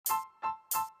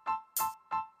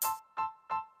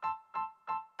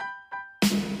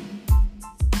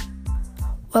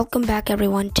Welcome back,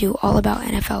 everyone, to All About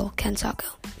NFL Ken Sacco.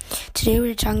 Today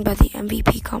we're talking about the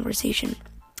MVP conversation.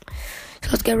 So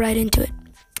let's get right into it.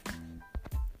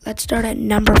 Let's start at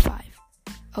number 5.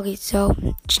 Okay, so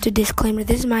just a disclaimer,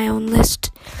 this is my own list.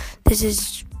 This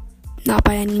is not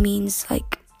by any means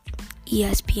like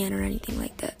ESPN or anything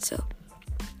like that. So,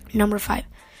 number 5,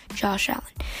 Josh Allen.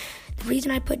 The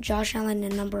reason I put Josh Allen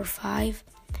in number 5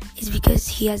 is because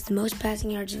he has the most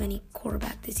passing yards of any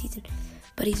quarterback this season,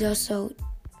 but he's also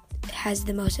has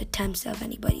the most attempts of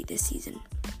anybody this season.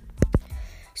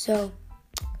 So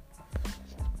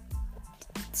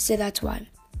that's why.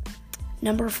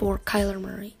 Number 4, Kyler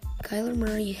Murray. Kyler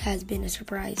Murray has been a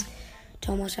surprise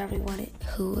to almost everyone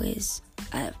who is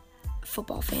a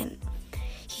football fan.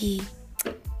 He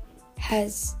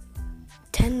has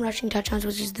 10 rushing touchdowns,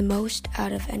 which is the most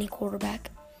out of any quarterback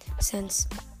since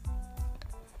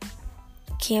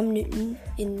Cam Newton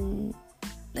in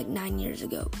 9 years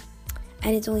ago.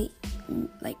 And it's only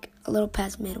a little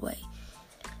past midway.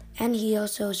 And he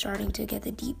also starting to get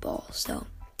the deep ball. So,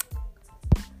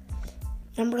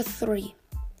 number 3,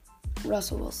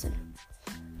 Russell Wilson.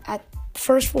 At the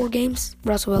first 4 games,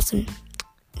 Russell Wilson,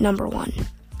 number 1.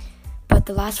 But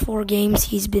the last 4 games,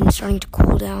 he's been starting to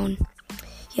cool down.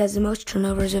 He has the most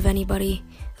turnovers of anybody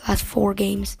the last 4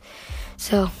 games.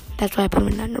 So, that's why I put him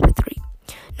in at number 3.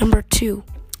 Number 2,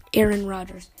 Aaron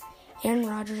Rodgers. Aaron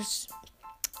Rodgers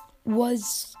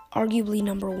was arguably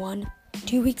number 1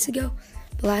 2 weeks ago.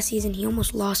 But last season, he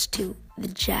almost lost to the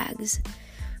Jags,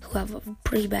 who have a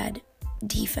pretty bad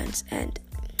defense. And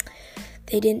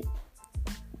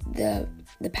the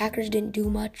Packers didn't do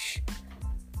much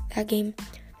that game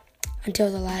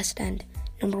until the last end.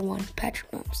 Number 1, Patrick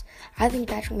Mahomes. I think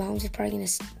Patrick Mahomes is probably going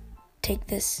to take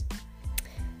this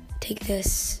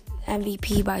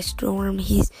MVP by storm.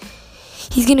 He's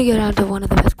going to go down to one of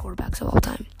the best quarterbacks of all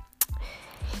time.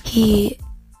 He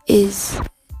is...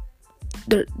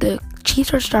 The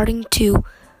Chiefs are starting to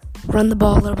run the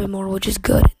ball a little bit more, which is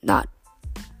good. Not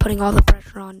putting all the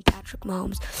pressure on Patrick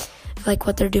Mahomes like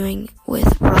what they're doing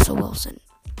with Russell Wilson.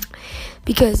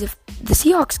 Because if the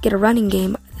Seahawks get a running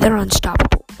game, they're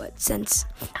unstoppable. But since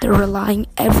they're relying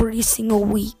every single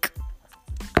week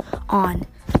on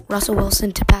Russell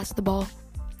Wilson to pass the ball,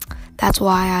 that's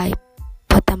why I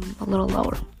put them a little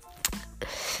lower.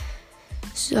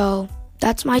 So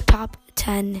that's my top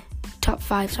 5,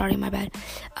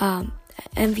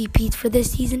 MVPs for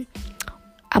this season.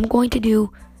 I'm going to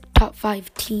do top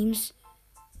 5 teams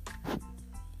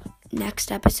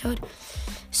next episode.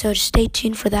 So just stay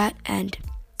tuned for that and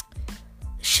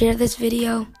share this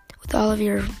video with all of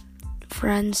your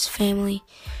friends, family.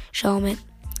 Show them it.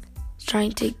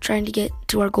 Trying to get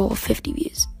to our goal of 50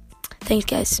 views. Thanks,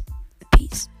 guys.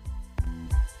 Peace.